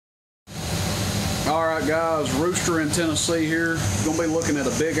All right, guys, Rooster in Tennessee here. Gonna be looking at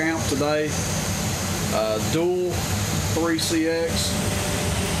a big amp today. Dual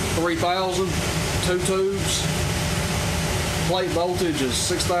 3cx3000, 2 tubes. Plate voltage is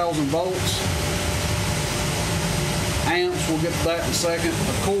 6,000 volts. Amps, we'll get to that in a second.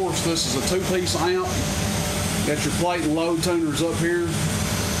 Of course, this is a 2-piece amp. Got your plate and load tuners up here.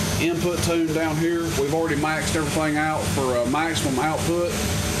 Input tune down here. We've already maxed everything out for maximum output.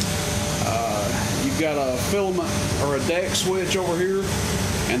 You've got a filament or a deck switch over here,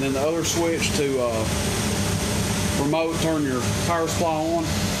 and then the other switch to remote turn your power supply on.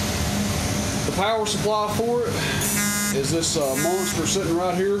 The power supply for it is this monster sitting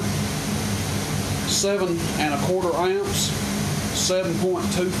right here. 7 1/4 amps,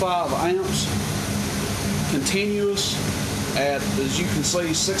 7.25 amps, continuous at, as you can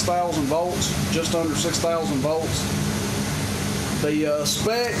see, 6,000 volts, just under 6,000 volts. The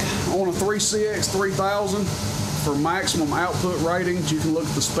spec on a 3cx3000 for maximum output ratings, you can look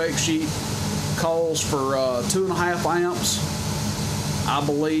at the spec sheet, calls for 2.5 amps. I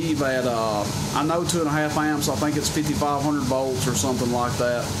believe at, I know 2.5 amps, I think it's 5,500 volts or something like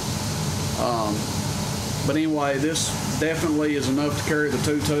that. But anyway, this definitely is enough to carry the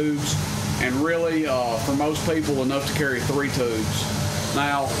 2 tubes, and really, for most people, enough to carry 3 tubes.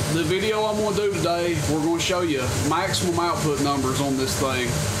 Now, the video I'm going to do today, we're going to show you maximum output numbers on this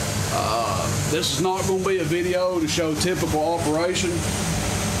thing. This is not going to be a video to show typical operation,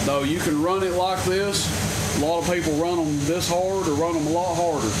 though you can run it like this. A lot of people run them this hard or run them a lot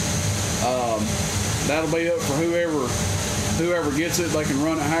harder. That'll be up for whoever gets it. They can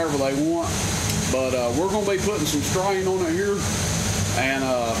run it however they want. But we're going to be putting some strain on it here, and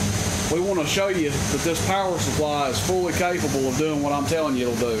we want to show you that this power supply is fully capable of doing what I'm telling you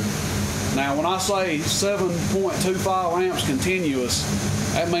it'll do. Now, when I say 7.25 amps continuous,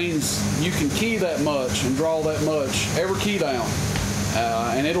 that means you can key that much and draw that much every key down,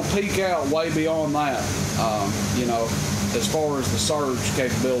 and it'll peak out way beyond that, you know, as far as the surge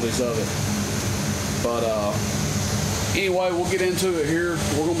capabilities of it. But anyway, we'll get into it here.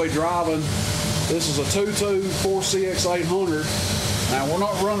 We're going to be driving. This is a 2-tube 4CX800. Now, we're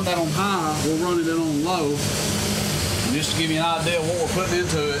not running that on high, we're running it on low. And just to give you an idea of what we're putting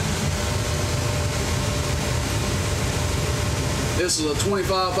into it, this is a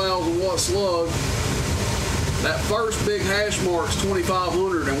 25,000 watt slug. That first big hash mark's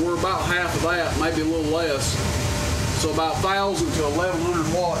 2,500, and we're about half of that, maybe a little less. So about 1,000 to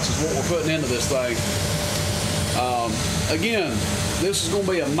 1,100 watts is what we're putting into this thing. Again, this is going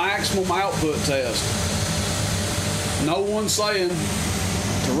to be a maximum output test. No one's saying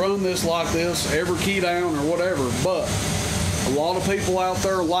to run this like this, every key down or whatever, but a lot of people out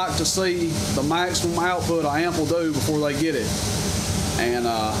there like to see the maximum output an amp will do before they get it. And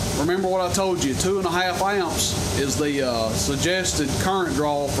remember what I told you, 2.5 amps is the suggested current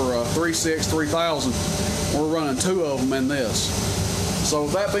draw for a 3cx3000. We're running 2 of them in this. So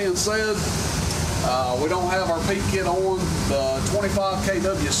with that being said, we don't have our peak kit on. The 25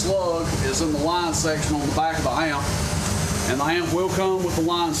 kW slug is in the line section on the back of the amp, and the amp will come with the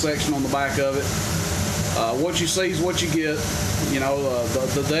line section on the back of it. What you see is what you get. You know,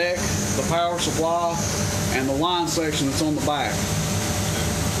 the deck, the power supply, and the line section that's on the back.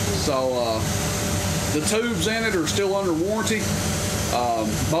 So the tubes in it are still under warranty.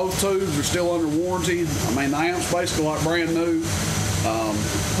 Both tubes are still under warranty. I mean, the amp's basically like brand new.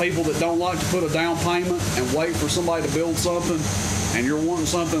 People that don't like to put a down payment and wait for somebody to build something, and you're wanting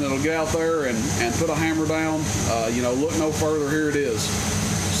something that'll get out there and put a hammer down, you know, look no further, here it is.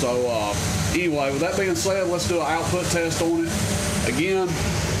 So anyway, with that being said, let's do an output test on it. Again,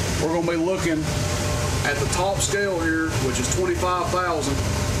 we're going to be looking at the top scale here, which is 25,000.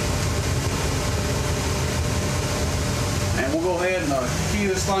 And we'll go ahead and key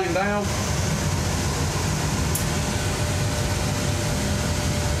this thing down.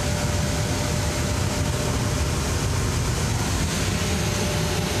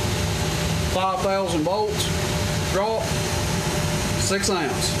 .5,000 volts, drop, 6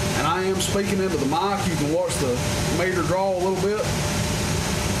 amps. And I am speaking into the mic. You can watch the meter draw a little bit.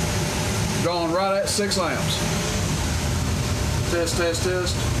 Drawing right at 6 amps. Test, test,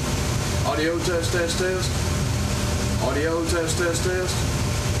 test. Audio test, test, test. Audio test, test, test.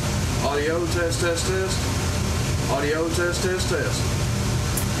 Audio test, test, test. Audio test, test, test.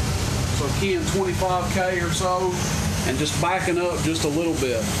 So keying 25K or so and just backing up just a little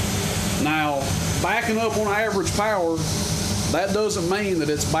bit. Now, backing up on average power, that doesn't mean that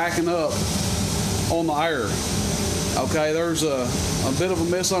it's backing up on the air. Okay, there's a bit of a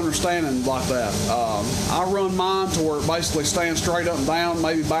misunderstanding like that. I run mine to where it basically stands straight up and down,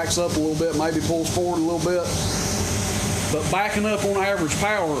 maybe backs up a little bit, maybe pulls forward a little bit. But backing up on average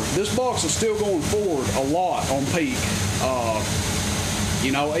power, this box is still going forward a lot on peak.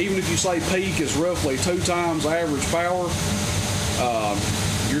 You know, even if you say peak is roughly 2 times average power,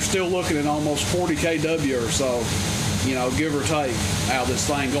 you're still looking at almost 40 kW or so, you know, give or take, out of this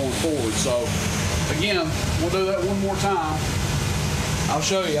thing going forward. So, again, we'll do that one more time. I'll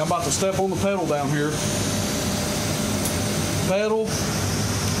show you. I'm about to step on the pedal down here. Pedal,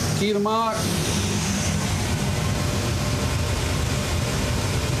 key to mic,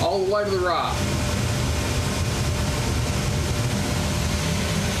 all the way to the right.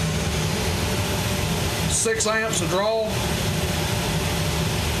 Six amps of draw.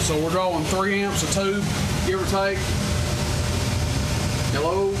 So we're drawing 3 amps a tube, give or take.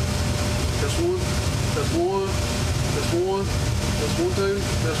 Hello. That's one. That's one. That's one. That's one, two.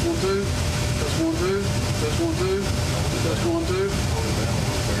 That's one, two. That's one, two. That's one, two. That's one, two.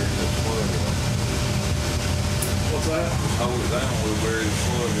 What's that? Hold it down, we'll bury the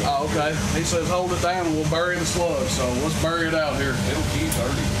slug. Oh, okay. He says hold it down and we'll bury the slug. So let's bury it out here. It'll keep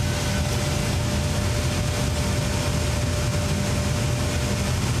 30.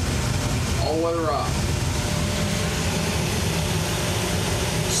 All the way to the right.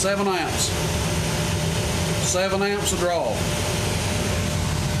 7 amps. 7 amps of draw.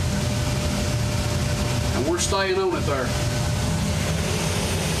 And we're staying on it there.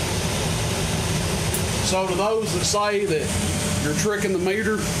 So to those that say that you're tricking the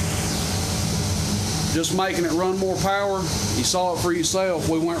meter, just making it run more power, you saw it for yourself.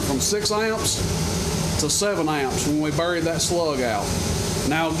 We went from 6 amps to 7 amps when we buried that slug out.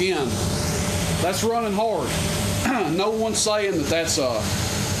 Now again, that's running hard. No one's saying that that's a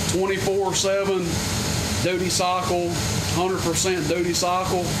 24/7 duty cycle, 100% duty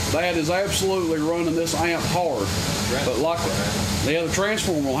cycle. That is absolutely running this amp hard. But like, yeah, the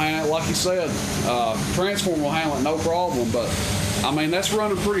transformer will handle it, like you said. Transformer will handle it no problem. But I mean, that's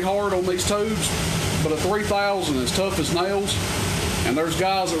running pretty hard on these tubes. But a 3000 is tough as nails, and there's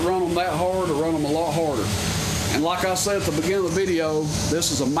guys that run them that hard or run them a lot harder. And like I said at the beginning of the video,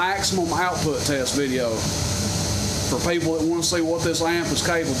 this is a maximum output test video for people that want to see what this amp is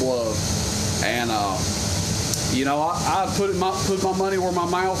capable of. And you know, I'd put my money where my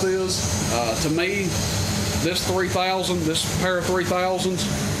mouth is. To me, this 3000, this pair of 3000s,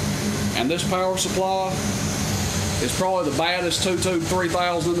 and this power supply is probably the baddest 2-tube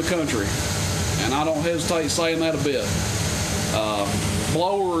 3000 in the country. And I don't hesitate saying that a bit.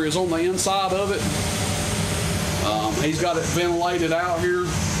 Blower is on the inside of it. He's got it ventilated out here.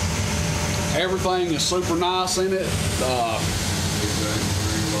 Everything is super nice in it.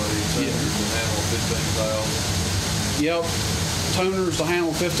 Yep, tuners to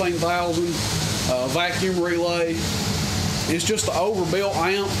handle 15,000. Vacuum relay. It's just an overbuilt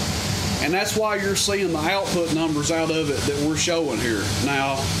amp, and that's why you're seeing the output numbers out of it that we're showing here.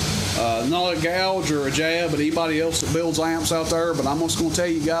 Now, not a gouge or a jab at anybody else that builds amps out there, but I'm just going to tell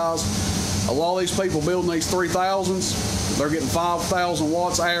you guys, a lot of these people building these 3000s, they're getting 5,000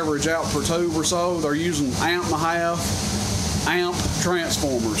 watts average out per tube or so. They're using amp and a half amp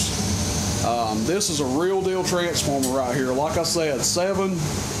transformers. This is a real deal transformer right here. Like I said, 7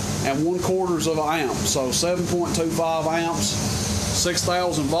 1/4 of an amp. So 7.25 amps,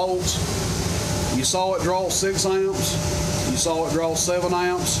 6,000 volts. You saw it draw 6 amps. You saw it draw 7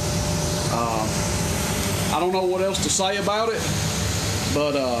 amps. I don't know what else to say about it,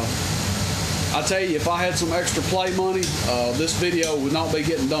 but I tell you, if I had some extra play money, this video would not be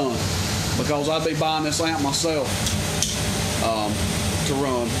getting done, because I'd be buying this amp myself to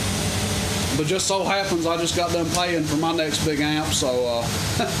run. But just so happens I just got done paying for my next big amp, so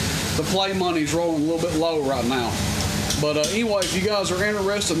the play money's rolling a little bit low right now. But anyway, if you guys are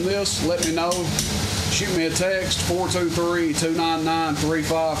interested in this, let me know. Shoot me a text,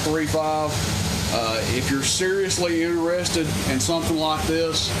 423-299-3535. If you're seriously interested in something like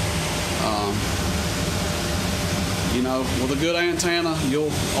this, you know, with a good antenna,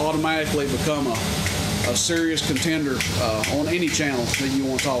 you'll automatically become a serious contender on any channel that you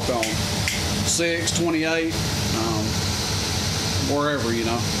want to talk on. 6, 28, wherever, you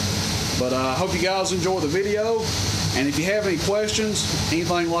know. But I hope you guys enjoy the video. And if you have any questions,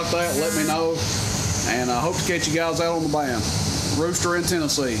 anything like that, let me know. And I hope to catch you guys out on the band. Rooster in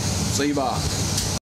Tennessee. See you, bye.